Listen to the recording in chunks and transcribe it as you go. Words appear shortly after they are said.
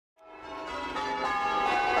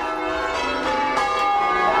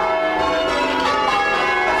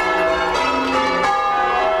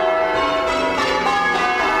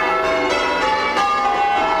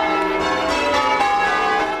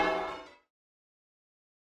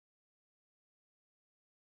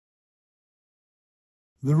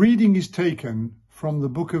The reading is taken from the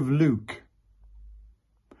book of Luke.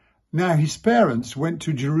 Now his parents went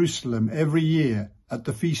to Jerusalem every year at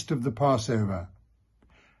the feast of the Passover.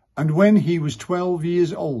 And when he was 12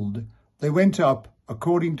 years old, they went up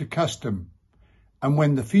according to custom. And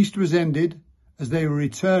when the feast was ended, as they were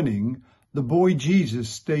returning, the boy Jesus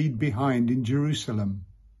stayed behind in Jerusalem.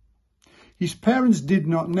 His parents did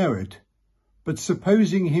not know it, but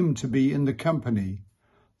supposing him to be in the company,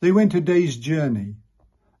 they went a day's journey,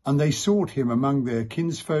 and they sought him among their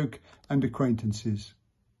kinsfolk and acquaintances.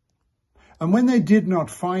 And when they did not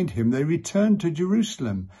find him, they returned to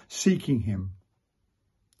Jerusalem, seeking him.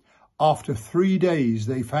 After 3 days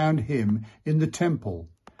they found him in the temple,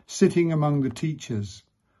 sitting among the teachers,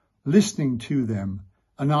 listening to them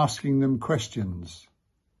and asking them questions.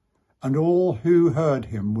 And all who heard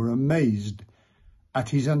him were amazed at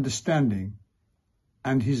his understanding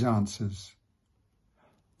and his answers.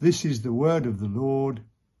 This is the word of the Lord.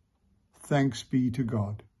 Thanks be to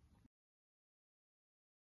God.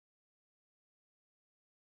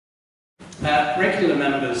 Regular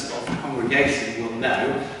members of the congregation will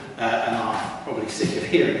know, and are probably sick of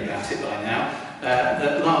hearing about it by now,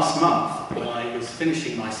 that last month, when I was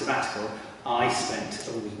finishing my sabbatical, I spent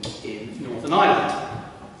a week in Northern Ireland.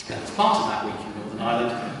 And as part of that week in Northern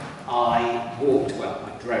Ireland,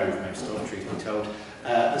 I drove most of, truth be told,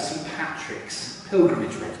 the St Patrick's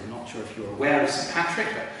pilgrimage route. I'm not sure if you're aware of St Patrick,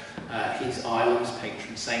 but he's Ireland's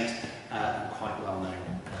patron saint and quite well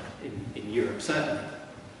known in Europe, certainly.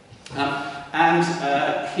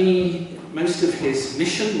 Most of his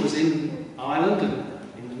mission was in Ireland and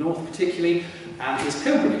in the north particularly, and his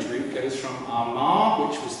pilgrimage route goes from Armagh,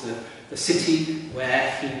 which was the city where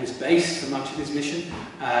he was based for much of his mission,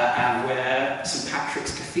 and where St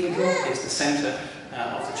Patrick's Cathedral is the centre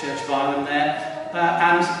of the Church of Ireland there.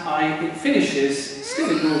 It finishes still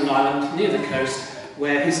in Northern Ireland, near the coast,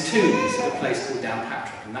 where his tomb is at a place called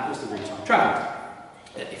Downpatrick, and that was the route I travelled.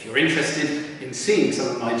 If you're interested in seeing some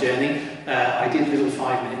of my journey, I did little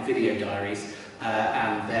 5-minute video diaries,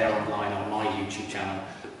 and they're online on my YouTube channel.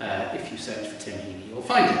 If you search for Tim Heaney, you'll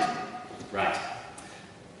find it. Right.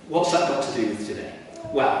 What's that got to do with today?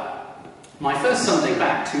 Well, my first Sunday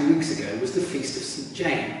back 2 weeks ago was the Feast of St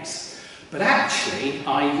James. But actually,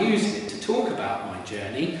 I used it to talk about my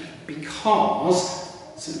journey because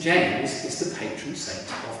St James is the patron saint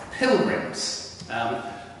of pilgrims.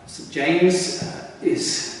 St James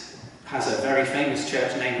has a very famous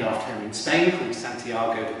church named after him in Spain called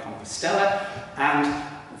Santiago de Compostela, and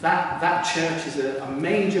that church is a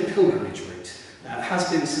major pilgrimage route. It has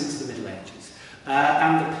been since the Middle Ages.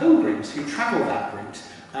 And the pilgrims who travel that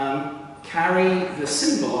route carry the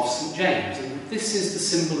symbol of St James, and this is the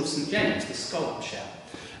symbol of St James, the scallop shell.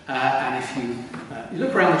 And if you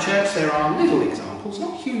look around the church, there are little examples,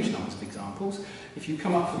 not huge numbers of examples. If you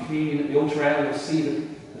come up for communion at the altar rail, you'll see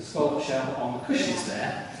the scallop shell on the cushions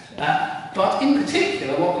there. But in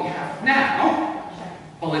particular, what we have now,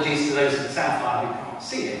 apologies to those in the South Island who can't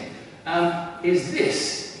see it, is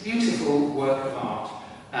this beautiful work of art,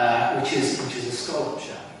 which is a scallop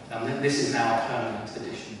shell. And this is now a permanent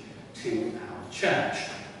addition to our church.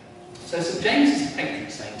 So St James is the patron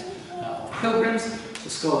saint of pilgrims. The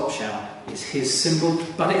scallop shell is his symbol,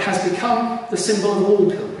 but it has become the symbol of all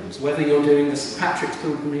pilgrims. Whether you're doing the St Patrick's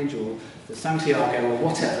pilgrimage or the Santiago or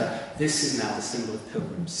whatever, this is now the symbol of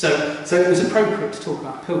pilgrims. So it was appropriate to talk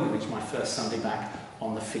about pilgrimage my first Sunday back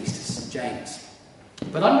on the Feast of St James.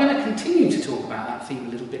 But I'm going to continue to talk about that theme a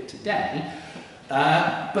little bit today.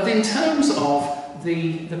 But in terms of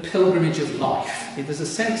the pilgrimage of life, there's a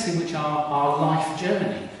sense in which our life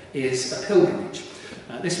journey is a pilgrimage.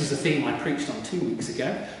 This was the theme I preached on 2 weeks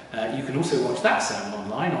ago. You can also watch that sermon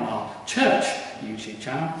online on our church YouTube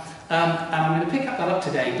channel. And I'm going to pick up that up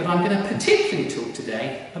today, but I'm going to particularly talk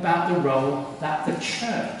today about the role that the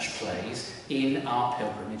church plays in our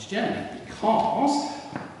pilgrimage journey, because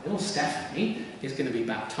little Stephanie is going to be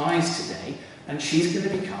baptised today, and she's going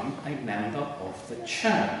to become a member of the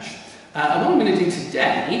church. And what I'm going to do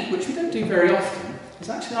today, which we don't do very often, is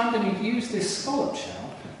actually I'm going to use this scallop shell.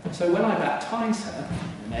 So when I baptise her,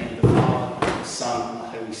 in the name of the Father, the Son, and the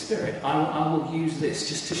Holy Spirit, I will use this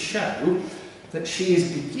just to show that she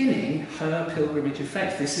is beginning her pilgrimage of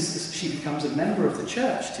faith. She becomes a member of the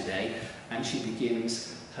church today, and she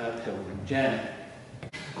begins her pilgrim journey.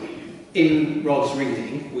 In Rod's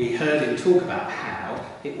reading, we heard him talk about how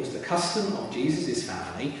it was the custom of Jesus'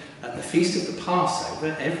 family at the Feast of the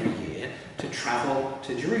Passover every year to travel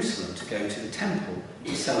to Jerusalem, to go to the temple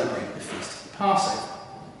to celebrate the Feast of the Passover.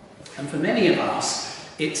 And for many of us,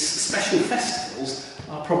 its special festivals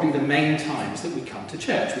are probably the main times that we come to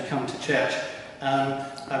church. We come to church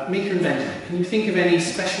Mika and Benjamin, can you think of any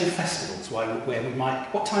special festivals where we might,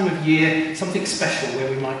 what time of year, something special where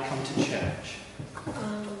we might come to church?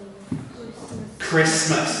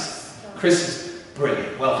 Christmas. Christmas.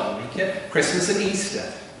 Brilliant. Well done, Mika. Christmas and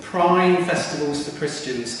Easter. Prime festivals for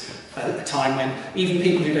Christians at a time when even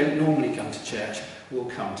people who don't normally come to church will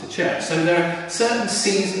come to church. So there are certain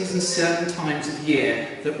seasons and certain times of year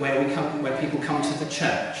where people come to the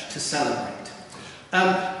church to celebrate.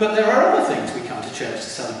 But there are other things we come to church to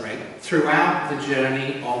celebrate throughout the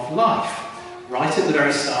journey of life. Right at the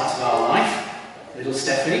very start of our life, little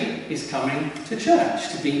Stephanie is coming to church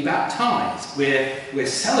to be baptised. We're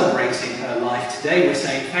celebrating her life today. We're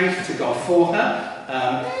saying thank you to God for her.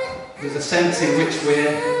 There's a sense in which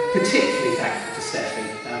we're particularly thankful to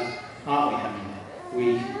Stephanie, aren't we,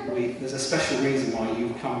 Heaney? There's a special reason why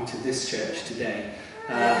you've come to this church today,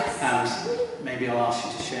 and maybe I'll ask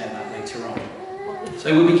you to share that later on.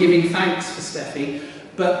 So we'll be giving thanks for Steffi,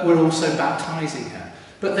 but we're also baptising her.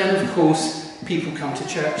 But then, of course, people come to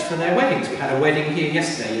church for their weddings. We had a wedding here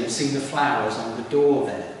yesterday. You'll see the flowers on the door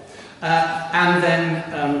there. And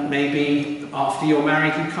then maybe after you're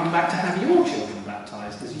married, you come back to have your children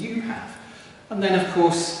baptised, as you have. And then, of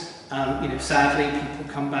course, sadly,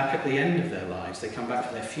 people come back at the end of their lives. They come back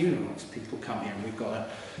for their funerals. People come here, and we've got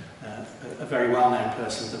a very well-known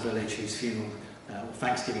person at the village whose funeral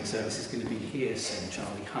Thanksgiving service is going to be here soon,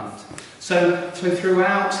 Charlie Hunt. So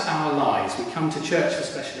throughout our lives, we come to church for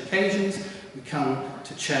special occasions, we come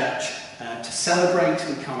to church to celebrate,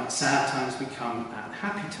 we come at sad times, we come at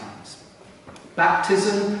happy times.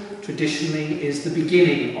 Baptism, traditionally, is the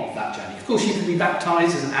beginning of that journey. Of course, you can be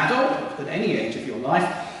baptised as an adult at any age of your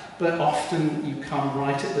life, but often you come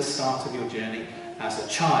right at the start of your journey as a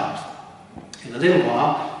child. In a little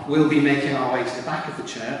while, we'll be making our way to the back of the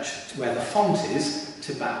church, where the font is,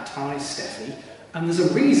 to baptise Steffi. And there's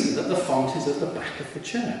a reason that the font is at the back of the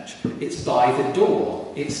church. It's by the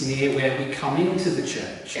door. It's near where we come into the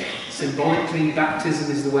church. Symbolically,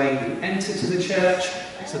 baptism is the way you enter to the church,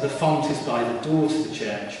 so the font is by the door to the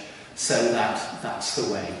church, so that's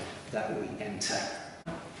the way that we enter.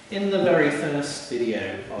 In the very first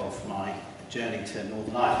video of my journey to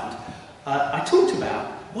Northern Ireland, I talked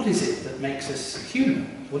about what is it that makes us human?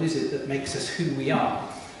 What is it that makes us who we are?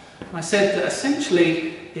 And I said that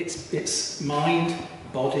essentially it's mind,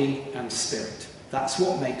 body and spirit. That's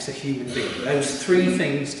what makes a human being. Those three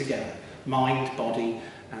things together, mind, body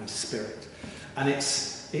and spirit. And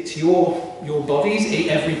it's your bodies,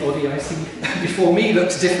 every body I see before me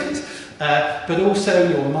looks different, but also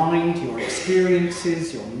your mind, your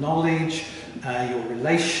experiences, your knowledge, your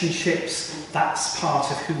relationships, that's part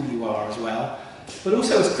of who you are as well. But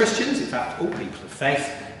also as Christians, in fact all people of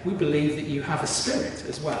faith, we believe that you have a spirit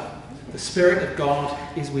as well. The Spirit of God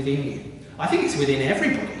is within you. I think it's within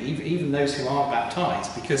everybody, even those who aren't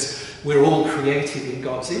baptised, because we're all created in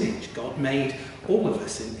God's image. God made all of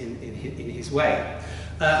us in his way.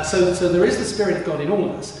 So there is the Spirit of God in all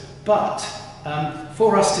of us, but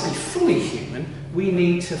for us to be fully human, we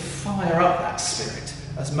need to fire up that spirit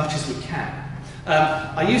as much as we can.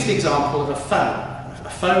 I use the example of a phone. A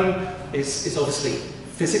phone is obviously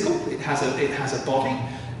physical. It has a body.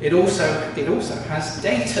 It also has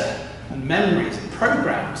data and memories and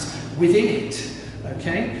programs within it.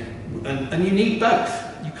 Okay, and you need both.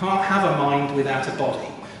 You can't have a mind without a body,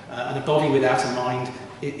 and a body without a mind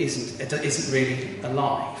isn't really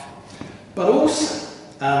alive. But also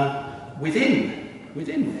within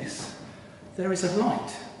this, there is a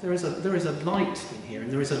light. There is a light in here,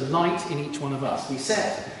 and there is a light in each one of us. We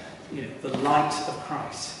said, the light of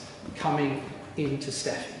Christ coming into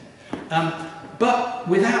Steffi. But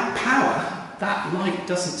without power, that light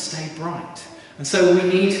doesn't stay bright. And so we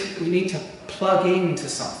need to plug into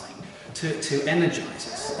something to energize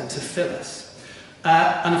us and to fill us.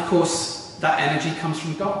 And of course, that energy comes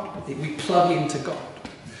from God. We plug into God.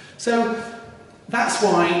 So that's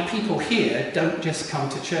why people here don't just come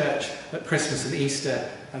to church at Christmas and Easter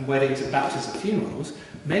and weddings and baptisms and funerals.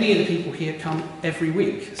 Many of the people here come every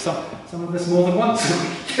week. Some of us more than once a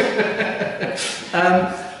week.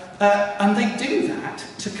 And they do that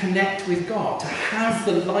to connect with God, to have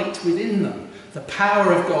the light within them, the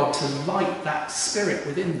power of God to light that spirit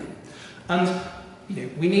within them. And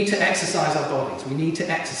we need to exercise our bodies, we need to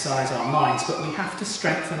exercise our minds, but we have to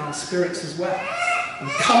strengthen our spirits as well. And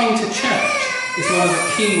coming to church is one of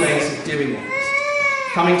the key ways of doing this.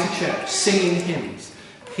 Coming to church, singing hymns,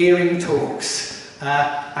 hearing talks,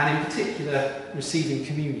 and in particular receiving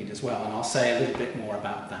communion as well, and I'll say a little bit more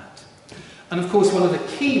about that. And of course, one of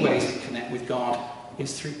the key ways to connect with God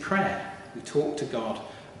is through prayer. We talk to God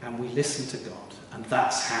and we listen to God, and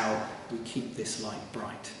that's how we keep this light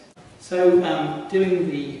bright. So doing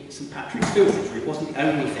the St Patrick's Pilgrimage route wasn't the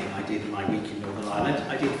only thing I did in my week in Northern Ireland.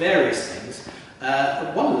 I did various things.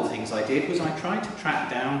 One of the things I did was I tried to track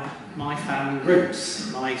down my family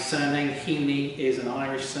roots. My surname, Heaney, is an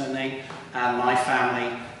Irish surname, and my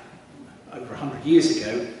family, over 100 years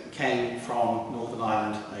ago, came from Northern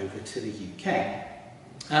Ireland over to the UK.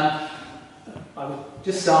 I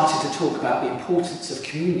just started to talk about the importance of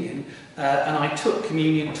communion, and I took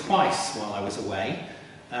communion twice while I was away.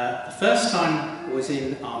 The first time was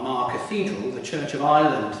in Armagh Cathedral, the Church of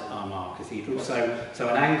Ireland Armagh Cathedral, so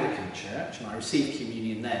an Anglican church, and I received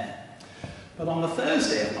communion there. But on the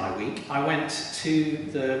Thursday of my week, I went to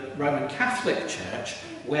the Roman Catholic Church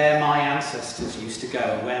where my ancestors used to go,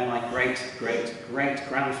 and where my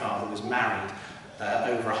great-great-great-grandfather was married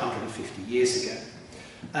over 150 years ago.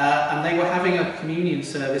 And they were having a communion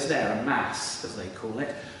service there, a mass, as they call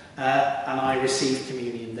it, and I received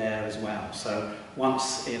communion there as well. So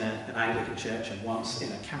once in an Anglican church and once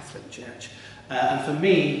in a Catholic church. And for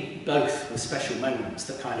me, both were special moments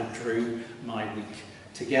that kind of drew my week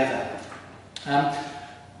together.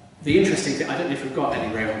 The interesting thing, I don't know if we've got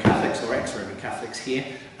any Roman Catholics or ex-Roman Catholics here,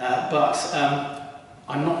 but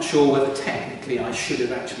I'm not sure whether technically I should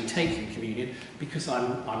have actually taken communion, because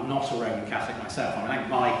I'm not a Roman Catholic myself. I mean,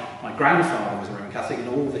 my grandfather was a Roman Catholic and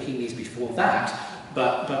all the Heaneys before that,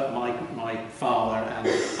 but my father and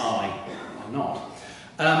I are not.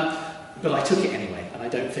 But I took it anyway, and I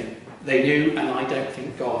don't think they knew, and I don't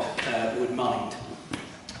think God would mind.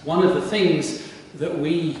 One of the things that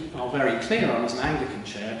we are very clear on as an Anglican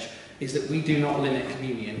church is that we do not limit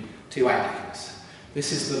communion to Anglicans.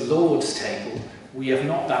 This is the Lord's table. We have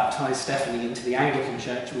not baptised Stephanie into the Anglican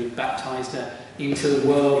church, we've baptised her into the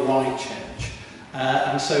worldwide church.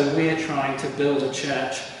 And so we're trying to build a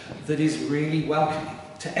church that is really welcoming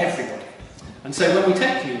to everybody. And so when we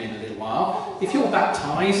take communion in a little while, if you're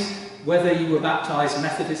baptised, whether you were baptised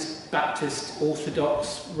Methodist, Baptist,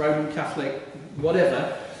 Orthodox, Roman Catholic,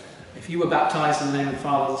 whatever, if you were baptised in the name of the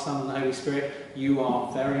Father, the Son and the Holy Spirit, you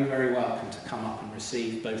are very, very welcome to come up and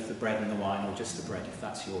receive both the bread and the wine, or just the bread if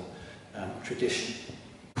that's your tradition.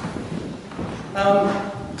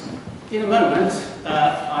 In a moment,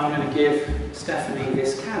 I'm going to give Stephanie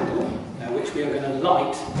this candle, which we are going to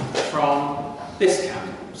light from this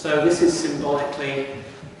candle. So this is symbolically,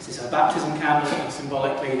 this is her baptism candle, and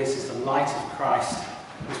symbolically this is the light of Christ,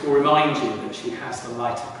 which will remind you that she has the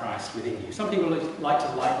light of Christ within you. Some people like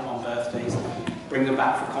to light them on birthdays, bring them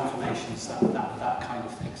back for confirmations, that kind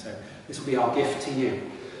of thing. So this will be our gift to you.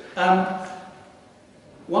 I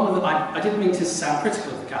didn't mean to sound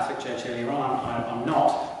critical of the Catholic Church earlier on, I'm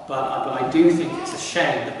not, but I do think it's a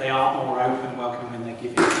shame that they aren't more open and welcoming when they're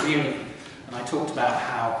giving communion. And I talked about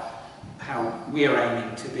how we are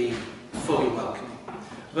aiming to be fully welcoming.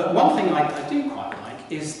 But one thing I do quite like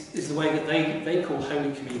is the way that they call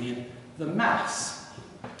Holy Communion the Mass.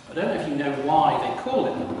 I don't know if you know why they call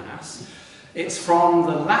it the Mass. It's from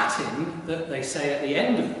the Latin that they say at the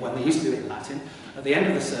end of, when they used to do it in Latin, at the end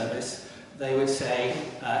of the service, they would say,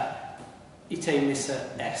 ite missa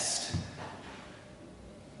est.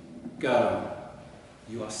 Go.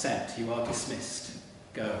 You are sent. You are dismissed.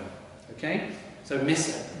 Go. Okay? So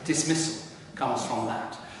missa, dismissal, comes from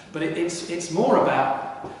that. But it's more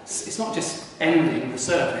about, it's not just ending the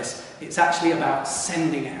service, it's actually about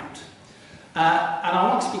sending out. And I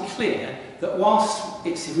want to be clear that whilst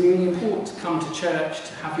it's really important to come to church,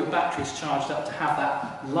 to have your batteries charged up, to have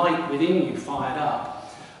that light within you fired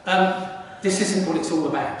up, this isn't what it's all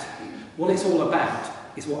about. What it's all about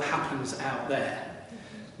is what happens out there.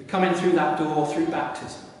 We come in through that door, through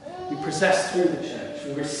baptism. We process through the church.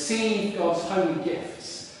 We receive God's holy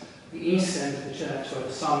gifts. The east end of the church where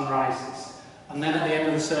the sun rises. And then at the end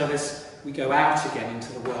of the service, we go out again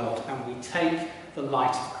into the world and we take the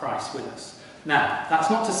light of Christ with us. Now, that's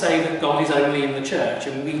not to say that God is only in the church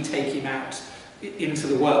and we take him out into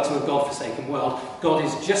the world, to a God-forsaken world. God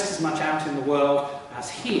is just as much out in the world as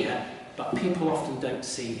here, but people often don't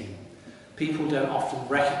see him. People don't often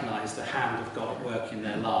recognise the hand of God at work in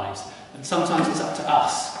their lives. And sometimes it's up to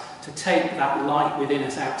us to take that light within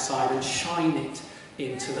us outside and shine it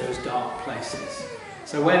into those dark places.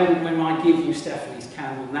 So when I give you Stephanie's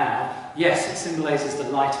candle now, yes, it symbolises the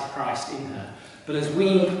light of Christ in her. But as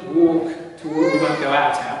we walk toward, we won't go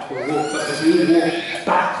out, we'll walk, but as we walk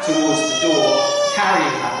back towards the door,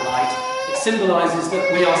 carrying that light, it symbolises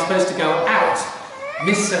that we are supposed to go out,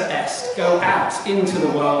 missa est, go out into the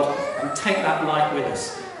world and take that light with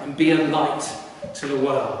us and be a light to the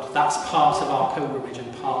world. That's part of our pilgrimage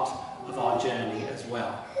and part of our journey as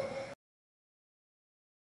well.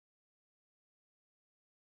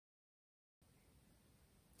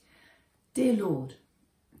 Dear Lord,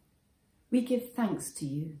 We give thanks to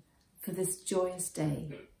you for this joyous day,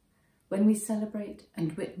 when we celebrate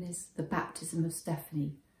and witness the baptism of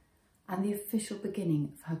Stephanie and the official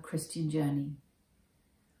beginning of her Christian journey.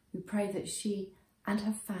 We pray that she and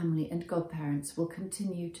her family and godparents will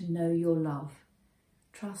continue to know your love,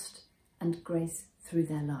 trust and grace through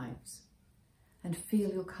their lives, and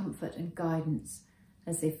feel your comfort and guidance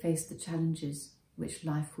as they face the challenges which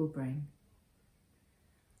life will bring.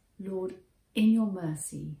 Lord, in your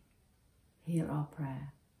mercy, hear our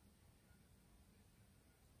prayer.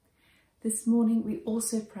 This morning we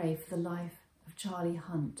also pray for the life of Charlie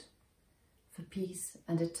Hunt, for peace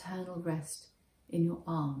and eternal rest in your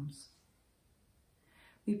arms.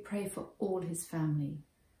 We pray for all his family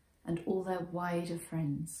and all their wider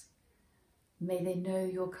friends. May they know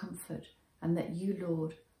your comfort and that you,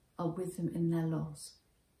 Lord, are with them in their loss.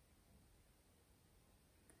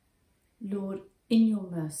 Lord, in your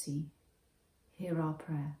mercy, hear our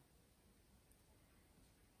prayer.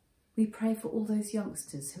 We pray for all those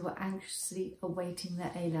youngsters who are anxiously awaiting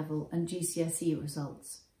their A-level and GCSE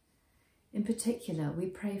results. In particular, we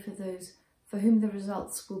pray for those for whom the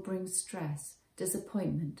results will bring stress,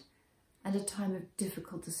 disappointment, and a time of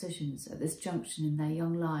difficult decisions at this junction in their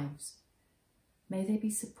young lives. May they be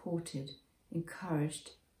supported,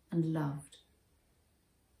 encouraged, and loved.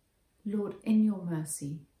 Lord, in your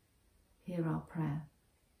mercy, hear our prayer.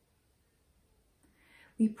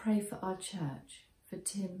 We pray for our church, for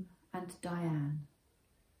Tim and Diane.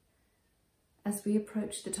 As we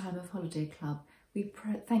approach the time of Holiday Club, we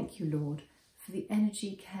thank you, Lord, for the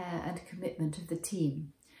energy, care and commitment of the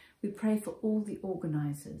team. We pray for all the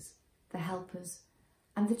organisers, the helpers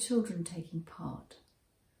and the children taking part.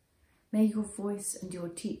 May your voice and your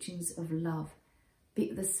teachings of love be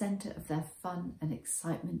at the centre of their fun and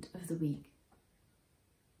excitement of the week.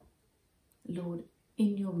 Lord,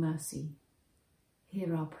 in your mercy,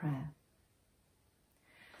 hear our prayer.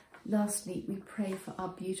 Lastly, we pray for our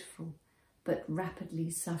beautiful but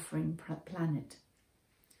rapidly suffering planet.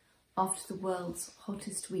 After the world's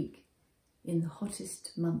hottest week, in the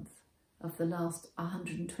hottest month of the last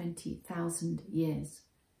 120,000 years,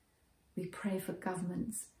 we pray for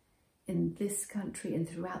governments in this country and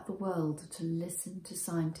throughout the world to listen to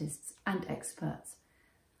scientists and experts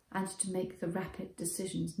and to make the rapid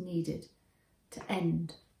decisions needed to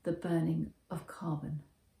end the burning of carbon.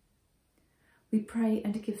 We pray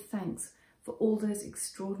and give thanks for all those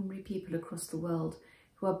extraordinary people across the world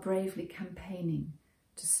who are bravely campaigning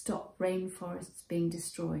to stop rainforests being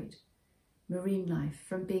destroyed, marine life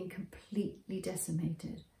from being completely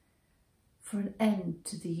decimated, for an end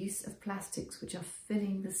to the use of plastics which are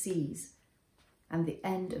filling the seas, and the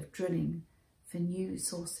end of drilling for new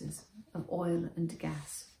sources of oil and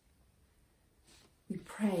gas. We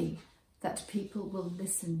pray that people will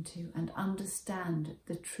listen to and understand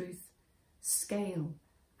the truth, scale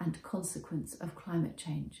and consequence of climate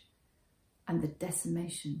change and the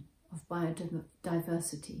decimation of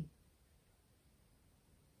biodiversity.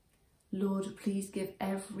 Lord, please give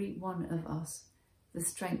every one of us the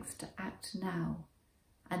strength to act now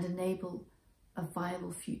and enable a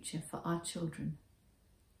viable future for our children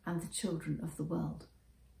and the children of the world.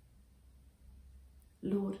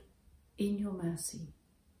 Lord, in your mercy,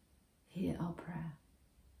 hear our prayer.